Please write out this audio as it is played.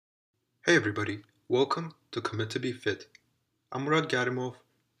Hey everybody, welcome to Commit to Be Fit. I'm Murad Garimov,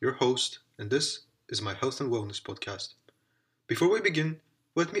 your host, and this is my health and wellness podcast. Before we begin,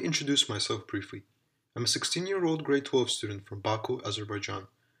 let me introduce myself briefly. I'm a 16-year-old grade 12 student from Baku, Azerbaijan.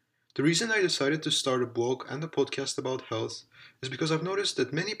 The reason I decided to start a blog and a podcast about health is because I've noticed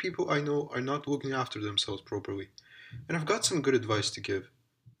that many people I know are not looking after themselves properly, and I've got some good advice to give.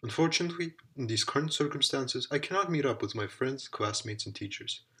 Unfortunately, in these current circumstances, I cannot meet up with my friends, classmates, and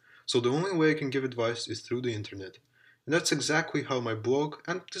teachers. So the only way I can give advice is through the internet. And that's exactly how my blog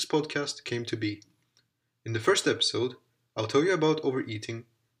and this podcast came to be. In the first episode, I'll tell you about overeating,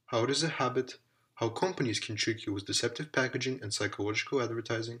 how it is a habit, how companies can trick you with deceptive packaging and psychological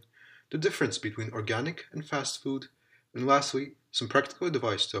advertising, the difference between organic and fast food, and lastly, some practical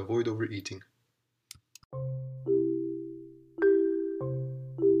advice to avoid overeating.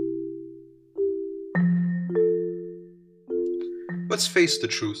 Let's face the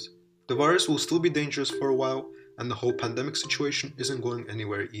truth. The virus will still be dangerous for a while, and the whole pandemic situation isn't going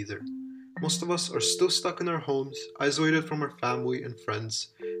anywhere either. Most of us are still stuck in our homes, isolated from our family and friends,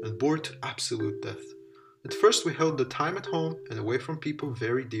 and bored to absolute death. At first, we held the time at home and away from people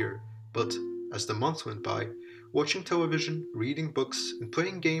very dear, but as the months went by, watching television, reading books, and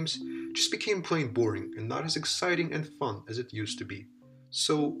playing games just became plain boring and not as exciting and fun as it used to be.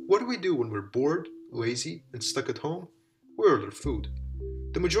 So, what do we do when we're bored, lazy, and stuck at home? We order food.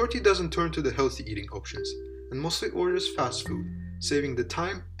 The majority doesn't turn to the healthy eating options, and mostly orders fast food, saving the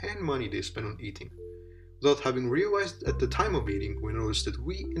time and money they spend on eating. Without having realized at the time of eating, we noticed that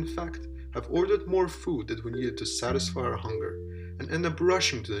we, in fact, have ordered more food than we needed to satisfy our hunger, and end up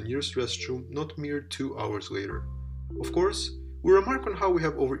rushing to the nearest restroom not mere 2 hours later. Of course, we remark on how we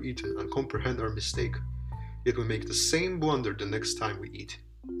have overeaten and comprehend our mistake, yet we make the same blunder the next time we eat.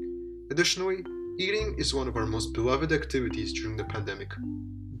 Additionally, eating is one of our most beloved activities during the pandemic.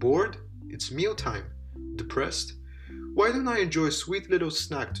 Bored? It's mealtime. Depressed? Why don't I enjoy a sweet little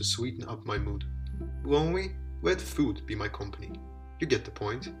snack to sweeten up my mood? Lonely? Let food be my company. You get the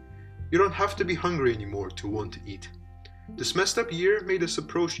point. You don't have to be hungry anymore to want to eat. This messed up year made us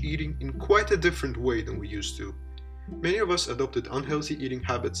approach eating in quite a different way than we used to. Many of us adopted unhealthy eating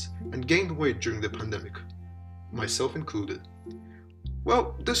habits and gained weight during the pandemic, myself included.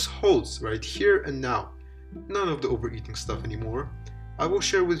 Well, this holds right here and now. None of the overeating stuff anymore. I will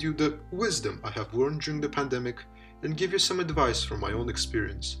share with you the wisdom I have learned during the pandemic and give you some advice from my own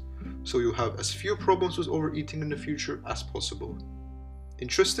experience, so you'll have as few problems with overeating in the future as possible.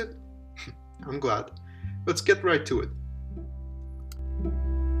 Interested? I'm glad. Let's get right to it.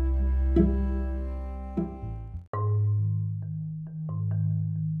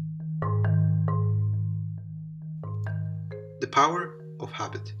 The power of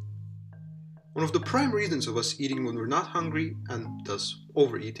habit. One of the prime reasons of us eating when we're not hungry, and thus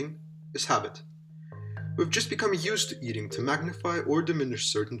overeating, is habit. We've just become used to eating to magnify or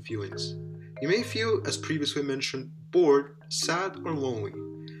diminish certain feelings. You may feel, as previously mentioned, bored, sad, or lonely,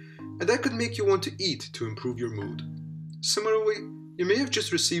 and that could make you want to eat to improve your mood. Similarly, you may have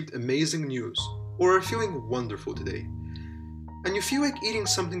just received amazing news, or are feeling wonderful today, and you feel like eating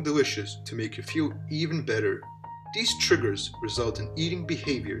something delicious to make you feel even better. These triggers result in eating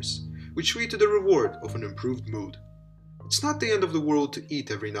behaviors, which lead to the reward of an improved mood. It's not the end of the world to eat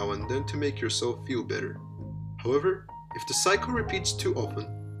every now and then to make yourself feel better. However, if the cycle repeats too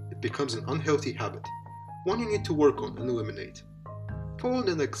often, it becomes an unhealthy habit, one you need to work on and eliminate. Follow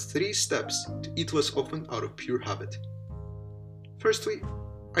the next 3 steps to eat less often out of pure habit. Firstly,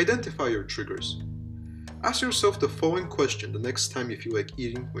 identify your triggers. Ask yourself the following question the next time you feel like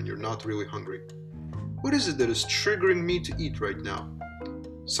eating when you're not really hungry. What is it that is triggering me to eat right now?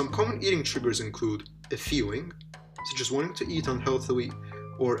 Some common eating triggers include a feeling, such as wanting to eat unhealthily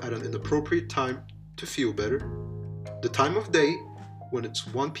or at an inappropriate time to feel better, the time of day, when it's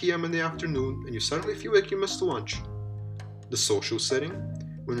 1 p.m. in the afternoon and you suddenly feel like you missed lunch, the social setting,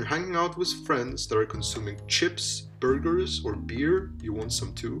 when you're hanging out with friends that are consuming chips, burgers, or beer, you want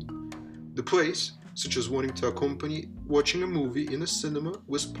some too, the place, such as wanting to accompany watching a movie in a cinema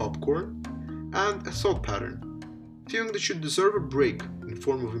with popcorn, and a thought pattern, feeling that you deserve a break in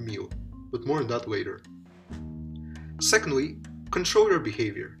form of a meal, but more on that later. Secondly, control your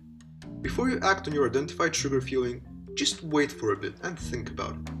behavior. Before you act on your identified trigger feeling, just wait for a bit and think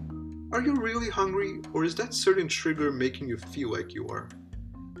about it. Are you really hungry, or is that certain trigger making you feel like you are?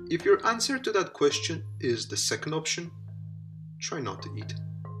 If your answer to that question is the second option, try not to eat.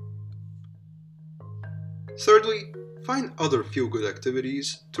 Thirdly, find other feel-good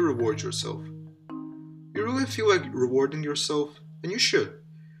activities to reward yourself. You really feel like rewarding yourself, and you should.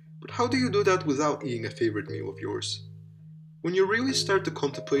 But how do you do that without eating a favorite meal of yours? When you really start to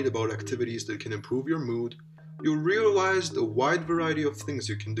contemplate about activities that can improve your mood, you'll realize the wide variety of things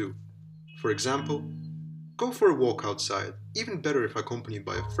you can do. For example, go for a walk outside, even better if accompanied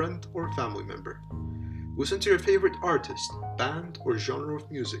by a friend or a family member. Listen to your favorite artist, band, or genre of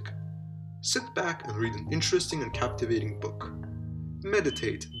music. Sit back and read an interesting and captivating book.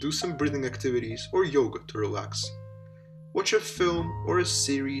 Meditate, do some breathing activities or yoga to relax. Watch a film or a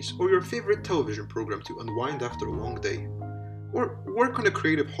series or your favorite television program to unwind after a long day. Or work on a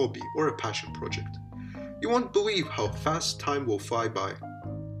creative hobby or a passion project. You won't believe how fast time will fly by.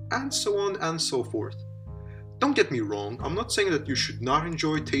 And so on and so forth. Don't get me wrong, I'm not saying that you should not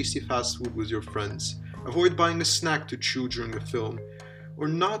enjoy tasty fast food with your friends, avoid buying a snack to chew during a film, or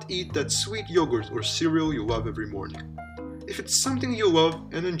not eat that sweet yogurt or cereal you love every morning. If it's something you love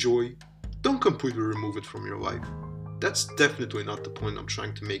and enjoy, don't completely remove it from your life. That's definitely not the point I'm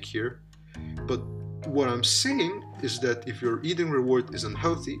trying to make here. But what I'm saying is that if your eating reward is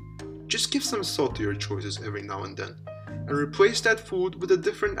unhealthy, just give some thought to your choices every now and then, and replace that food with a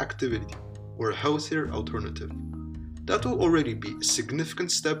different activity or a healthier alternative. That will already be a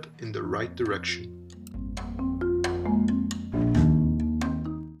significant step in the right direction.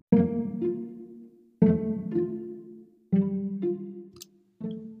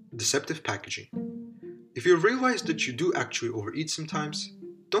 Deceptive packaging. If you realize that you do actually overeat sometimes,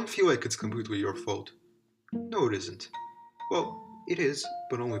 don't feel like it's completely your fault. No, it isn't. Well, it is,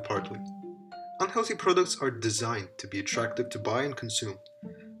 but only partly. Unhealthy products are designed to be attractive to buy and consume.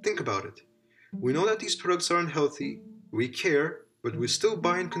 Think about it. We know that these products are unhealthy, we care, but we still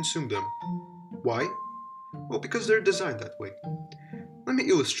buy and consume them. Why? Well, because they're designed that way. Let me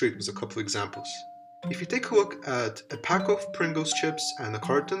illustrate with a couple examples. If you take a look at a pack of Pringles chips and a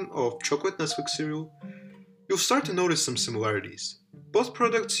carton of chocolate Nesquik cereal, you'll start to notice some similarities. Both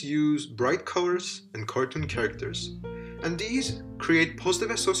products use bright colors and cartoon characters, and these create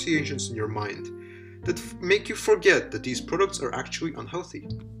positive associations in your mind that make you forget that these products are actually unhealthy.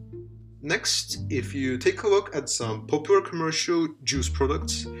 Next, if you take a look at some popular commercial juice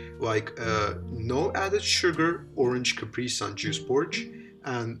products like a no added sugar orange Capri Sun juice pouch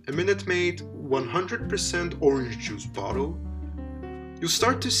and a Minute Maid 100% orange juice bottle, you'll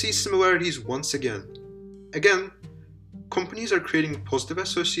start to see similarities once again. Again, companies are creating positive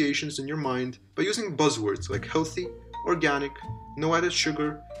associations in your mind by using buzzwords like healthy, organic, no added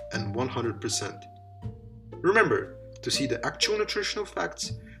sugar, and 100%. Remember, to see the actual nutritional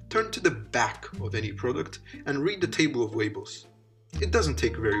facts, turn to the back of any product and read the table of labels. It doesn't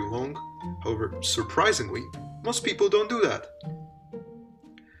take very long, however, surprisingly, most people don't do that.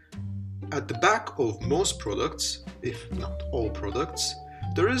 At the back of most products, if not all products,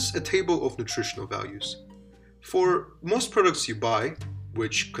 there is a table of nutritional values. For most products you buy,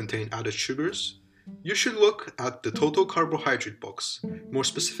 which contain added sugars, you should look at the total carbohydrate box, more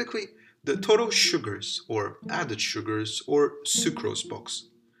specifically, the total sugars or added sugars or sucrose box.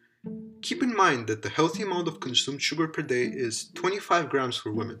 Keep in mind that the healthy amount of consumed sugar per day is 25 grams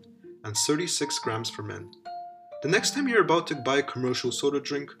for women and 36 grams for men. The next time you're about to buy a commercial soda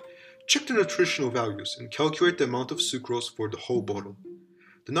drink, check the nutritional values and calculate the amount of sucrose for the whole bottle.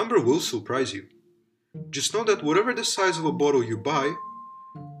 The number will surprise you. Just know that whatever the size of a bottle you buy,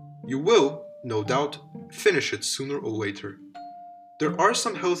 you will, no doubt, finish it sooner or later. There are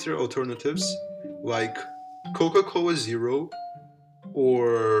some healthier alternatives like Coca-Cola Zero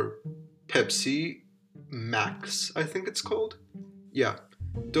or Pepsi Max, I think it's called. Yeah,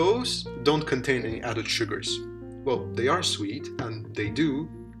 those don't contain any added sugars. Well, they are sweet and they do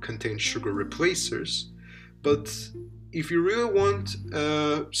contain sugar replacers, but if you really want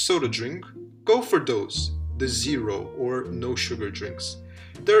a soda drink, go for those, the zero or no sugar drinks.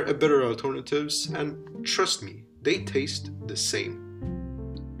 They're a better alternatives and trust me, they taste the same.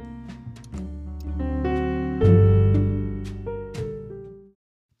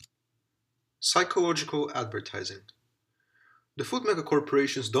 Psychological advertising. The food mega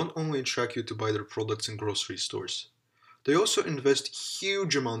corporations don't only attract you to buy their products in grocery stores. They also invest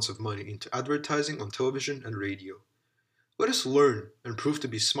huge amounts of money into advertising on television and radio. Let us learn and prove to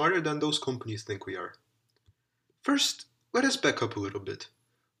be smarter than those companies think we are. First, let us back up a little bit,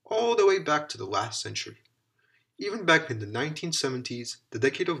 all the way back to the last century. Even back in the 1970s, the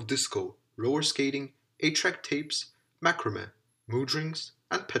decade of disco, roller skating, 8-track tapes, macrame, mood rings,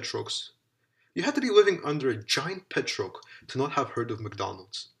 and pet rocks. You had to be living under a giant pet rock to not have heard of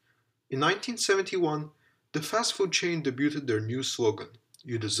McDonald's. In 1971, the fast food chain debuted their new slogan,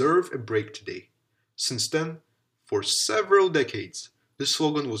 "You deserve a break today." Since then, for several decades, this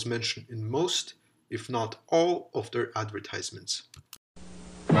slogan was mentioned in most, if not all, of their advertisements.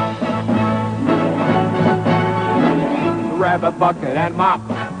 Grab a bucket and mop.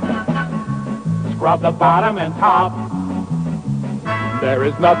 Scrub the bottom and top. There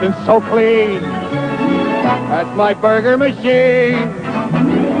is nothing so clean. That's my burger machine.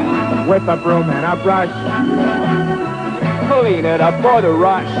 With a broom and a brush. Clean it up for the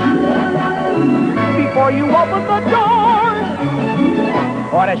rush. Before you open the door.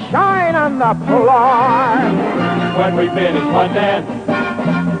 Or to shine on the floor. When we finish one dance.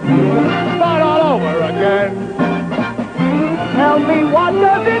 Start all over again. Tell me, what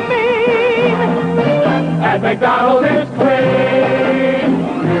does it mean? At McDonald's it's clean.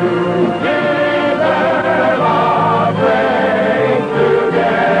 You deserve a break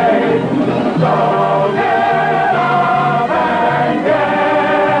today. So get up and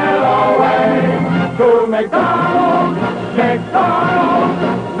get away to McDonald's,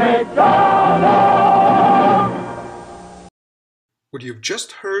 McDonald's, McDonald's. What you've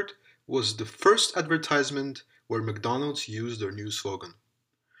just heard was the first advertisement where McDonald's used their new slogan.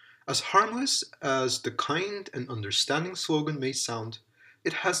 As harmless as the kind and understanding slogan may sound,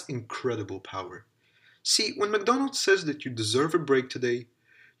 it has incredible power. See, when McDonald's says that you deserve a break today,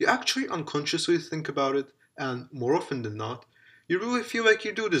 you actually unconsciously think about it, and more often than not, you really feel like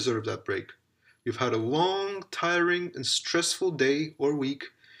you do deserve that break. You've had a long, tiring, and stressful day or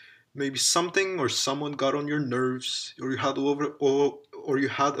week. Maybe something or someone got on your nerves, or you had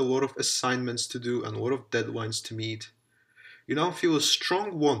a lot of assignments to do and a lot of deadlines to meet. You now feel a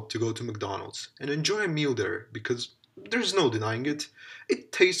strong want to go to McDonald's and enjoy a meal there because there's no denying it.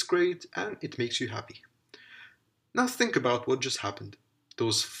 It tastes great and it makes you happy. Now think about what just happened.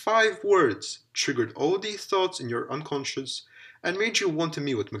 Those 5 words triggered all these thoughts in your unconscious and made you want a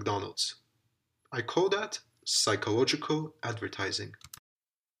meal at McDonald's. I call that psychological advertising.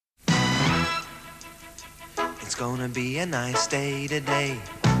 It's gonna be a nice day today.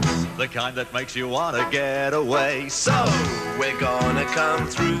 The kind that makes you want to get away. So, We're gonna come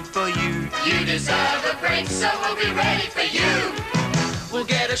through for you. You deserve a break, so we'll be ready for you. We'll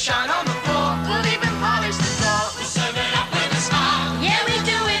get a shine on the floor. We'll even polish the floor. We'll serve it up with a smile. Yeah, we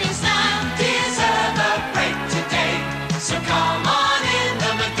do it in style. Deserve a break today. So come on in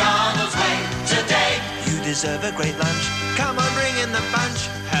the McDonald's way today. You deserve a great lunch. Come on, bring in the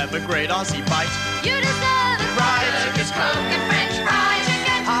bunch. have a great Aussie bite. You deserve a Right. burgers, Coke, and French fries.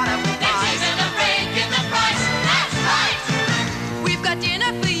 Chicken, Hot apple there's pies. even a break in the price. That's right. We've got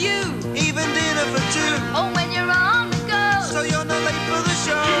dinner for you. Even dinner for 2. Oh, when you're on the go. So you're not late for the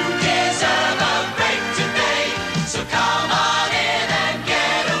show. Deserve a break today. So come on in and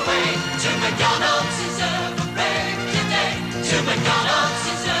get away. To McDonald's, deserve a break today. To McDonald's,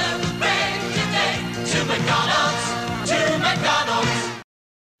 deserve a break today. To McDonald's, to McDonald's.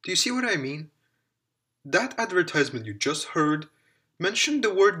 Do you see what I mean? That advertisement you just heard mentioned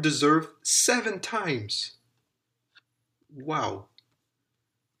the word deserve 7 times. Wow.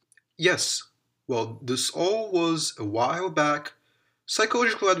 Yes, well, this all was a while back.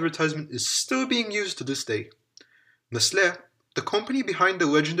 Psychological advertisement is still being used to this day. Nestlé, the company behind the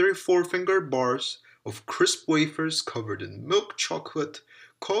legendary four-finger bars of crisp wafers covered in milk chocolate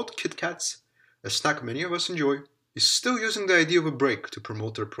called Kit Kats, a snack many of us enjoy, is still using the idea of a break to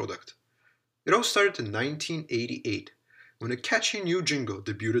promote their product. It all started in 1988, when a catchy new jingle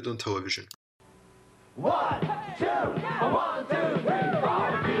debuted on television. 1, 2, 1, 2, 3,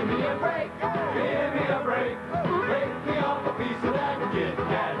 4. Give me a break. Give me a break. Break me off a piece of that Kit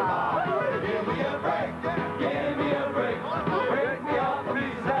Kat bar. Give me a break. Give me a break. Break me off a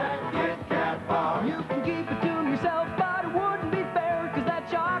piece of that Kit Kat bar. You can keep it to yourself, but it wouldn't be fair, 'cause that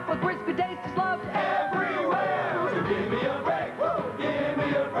chocolate crispy taste is loved Everywhere. So give me a break. Give me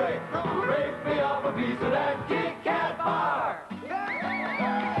a break. Break me off a piece of that Kit Kat bar.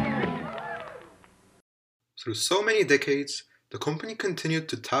 Through so many decades, the company continued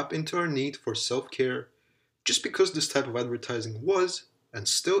to tap into our need for self-care just because this type of advertising was, and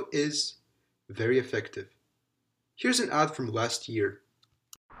still is, very effective. Here's an ad from last year.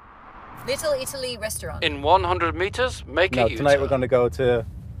 Little Italy restaurant. In 100 meters, make a No, U-turn. tonight we're going to go to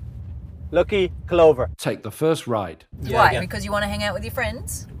Lucky Clover. Take the first ride. Why? Because you want to hang out with your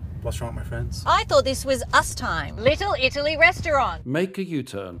friends? What's wrong with my friends? I thought this was us time. Little Italy restaurant. Make a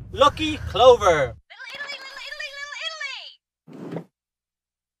U-turn. Lucky Clover. Little Italy, Little Italy, Little Italy.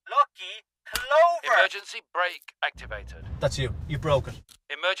 Lucky Clover. Emergency brake activated. That's you. You broke it.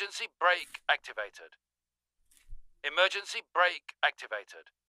 Emergency brake activated. Emergency brake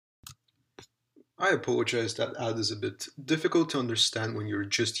activated. I apologize, that ad is a bit difficult to understand when you're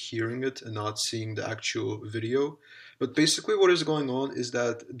just hearing it and not seeing the actual video. But basically what is going on is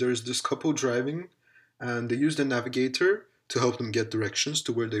that there's this couple driving and they use the navigator to help them get directions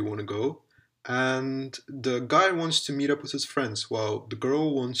to where they want to go. and the guy wants to meet up with his friends while the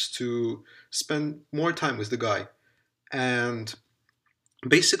girl wants to spend more time with the guy. And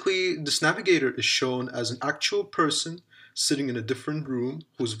basically, this navigator is shown as an actual person sitting in a different room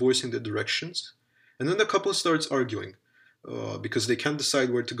who's voicing the directions. And then the couple starts arguing because they can't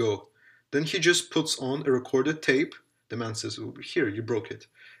decide where to go. Then he just puts on a recorded tape. The man says, "Oh, here, you broke it."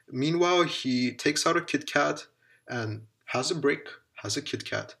 Meanwhile, he takes out a Kit Kat and has a break, has a Kit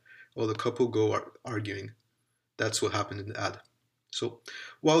Kat, while the couple go arguing. That's what happened in the ad. So,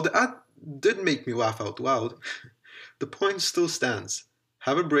 while the ad did make me laugh out loud, the point still stands.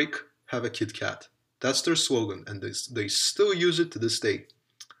 Have a break, have a Kit Kat. That's their slogan, and they still use it to this day.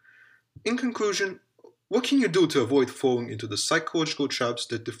 In conclusion, what can you do to avoid falling into the psychological traps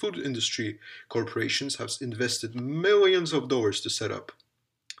that the food industry corporations have invested millions of dollars to set up?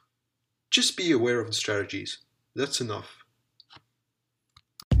 Just be aware of the strategies. That's enough.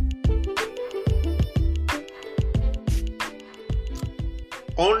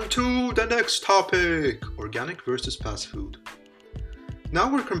 On to the next topic, organic versus fast food.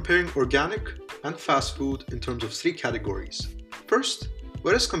 Now we're comparing organic and fast food in terms of 3 categories. First,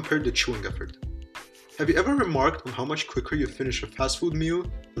 let us compare the chewing effort. Have you ever remarked on how much quicker you finish a fast food meal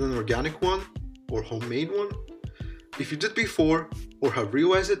than an organic one or homemade one? If you did before or have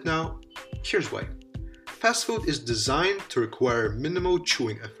realized it now, here's why. Fast food is designed to require minimal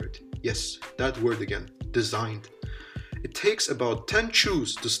chewing effort. Yes, that word again, designed. It takes about 10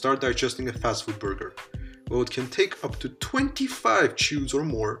 chews to start digesting a fast food burger, while it can take up to 25 chews or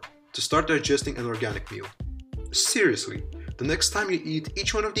more to start digesting an organic meal. Seriously, the next time you eat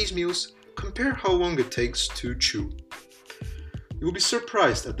each one of these meals, compare how long it takes to chew. You will be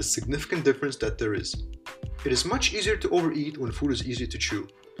surprised at the significant difference that there is. It is much easier to overeat when food is easy to chew.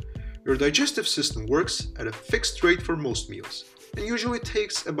 Your digestive system works at a fixed rate for most meals, and usually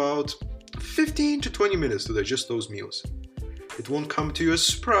takes about 15 to 20 minutes to digest those meals. It won't come to you as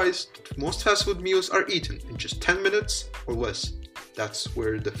a surprise that most fast food meals are eaten in just 10 minutes or less. That's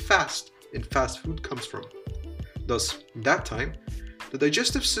where the fast in fast food comes from. Thus, in that time, the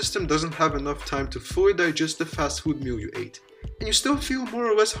digestive system doesn't have enough time to fully digest the fast food meal you ate, and you still feel more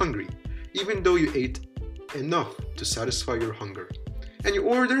or less hungry, even though you ate enough to satisfy your hunger. And you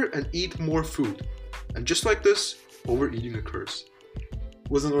order and eat more food, and just like this, overeating occurs.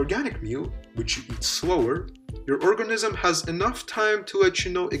 With an organic meal, which you eat slower, your organism has enough time to let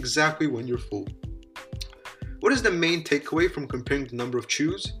you know exactly when you're full. What is the main takeaway from comparing the number of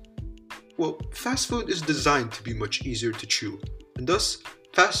chews? Well, fast food is designed to be much easier to chew, and thus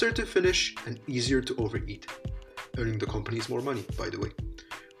faster to finish and easier to overeat, earning the companies more money, by the way.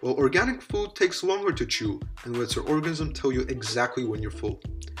 While organic food takes longer to chew and lets your organism tell you exactly when you're full.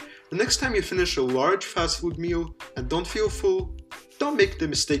 The next time you finish a large fast food meal and don't feel full, don't make the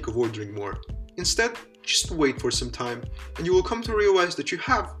mistake of ordering more. Instead, just wait for some time and you will come to realize that you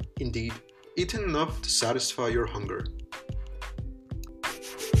have, indeed, eaten enough to satisfy your hunger.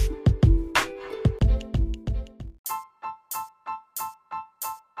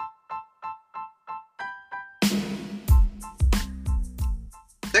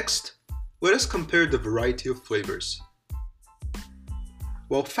 Next, let us compare the variety of flavors.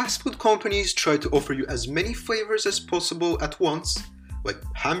 While fast food companies try to offer you as many flavors as possible at once, like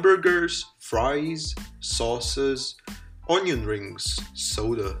hamburgers, fries, sauces, onion rings,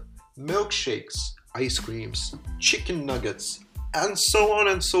 soda, milkshakes, ice creams, chicken nuggets, and so on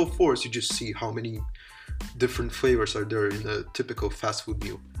and so forth, you just see how many different flavors are there in a typical fast food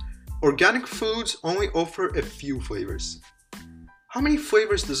meal. Organic foods only offer a few flavors. How many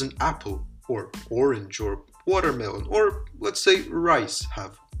flavors does an apple, or orange, or watermelon, or let's say rice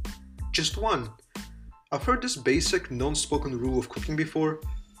have? Just one. I've heard this basic non-spoken rule of cooking before.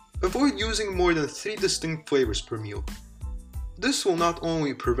 Avoid using more than 3 distinct flavors per meal. This will not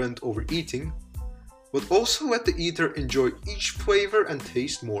only prevent overeating, but also let the eater enjoy each flavor and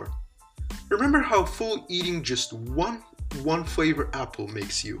taste more. Remember how full eating just one flavor apple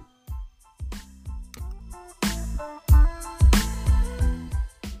makes you.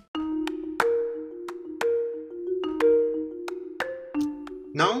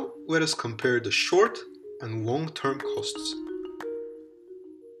 Now, let us compare the short and long-term costs.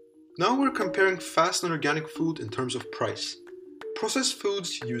 Now we're comparing fast and organic food in terms of price. Processed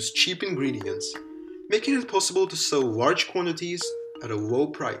foods use cheap ingredients, making it possible to sell large quantities at a low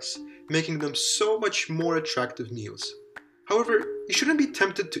price, making them so much more attractive meals. However, you shouldn't be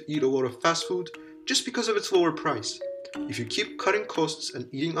tempted to eat a lot of fast food just because of its lower price. If you keep cutting costs and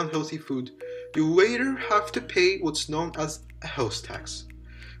eating unhealthy food, you later have to pay what's known as a health tax,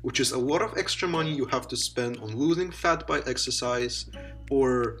 which is a lot of extra money you have to spend on losing fat by exercise,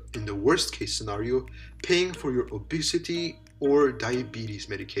 or in the worst case scenario, paying for your obesity or diabetes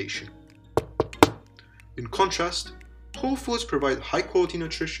medication. In contrast, Whole Foods provide high quality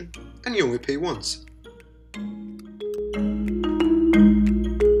nutrition and you only pay once.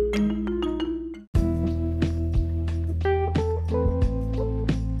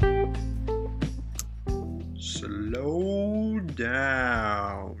 Slow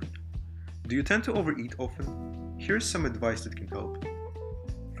down. Do you tend to overeat often? Here's some advice that can help.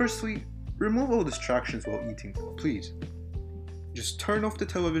 Firstly, remove all distractions while eating, please. Just turn off the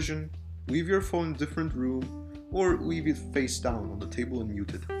television, leave your phone in a different room, or leave it face down on the table and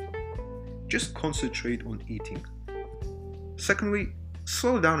mute it. Just concentrate on eating. Secondly,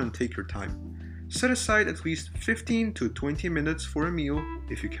 slow down and take your time. Set aside at least 15 to 20 minutes for a meal,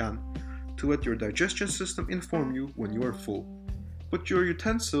 if you can, to let your digestion system inform you when you are full. Put your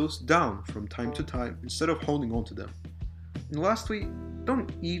utensils down from time to time instead of holding on to them. And lastly,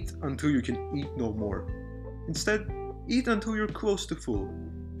 don't eat until you can eat no more. Instead, eat until you're close to full,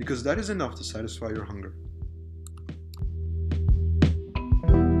 because that is enough to satisfy your hunger.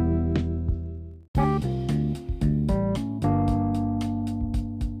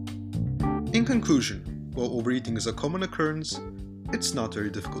 In conclusion, while overeating is a common occurrence, it's not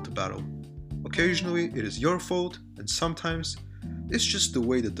very difficult to battle. Occasionally, it is your fault, and sometimes, it's just the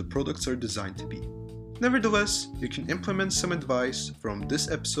way that the products are designed to be. Nevertheless, you can implement some advice from this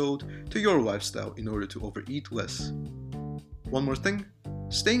episode to your lifestyle in order to overeat less. One more thing,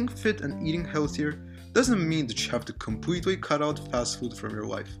 staying fit and eating healthier doesn't mean that you have to completely cut out fast food from your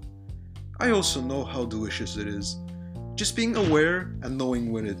life. I also know how delicious it is. Just being aware and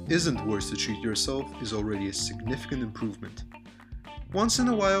knowing when it isn't worth to treat yourself is already a significant improvement. Once in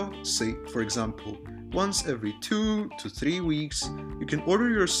a while, say for example, once every 2 to 3 weeks, you can order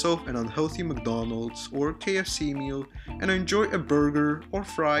yourself an unhealthy McDonald's or KFC meal and enjoy a burger or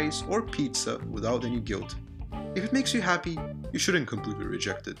fries or pizza without any guilt. If it makes you happy, you shouldn't completely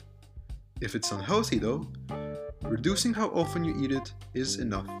reject it. If it's unhealthy though, reducing how often you eat it is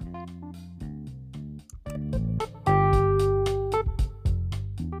enough.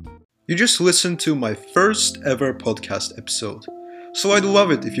 You just listened to my first ever podcast episode, so I'd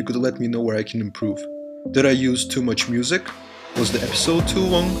love it if you could let me know where I can improve. Did I use too much music? Was the episode too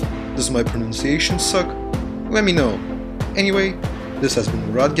long? Does my pronunciation suck? Let me know. Anyway, this has been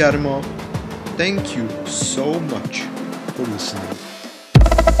Murad Garimov. Thank you so much for listening.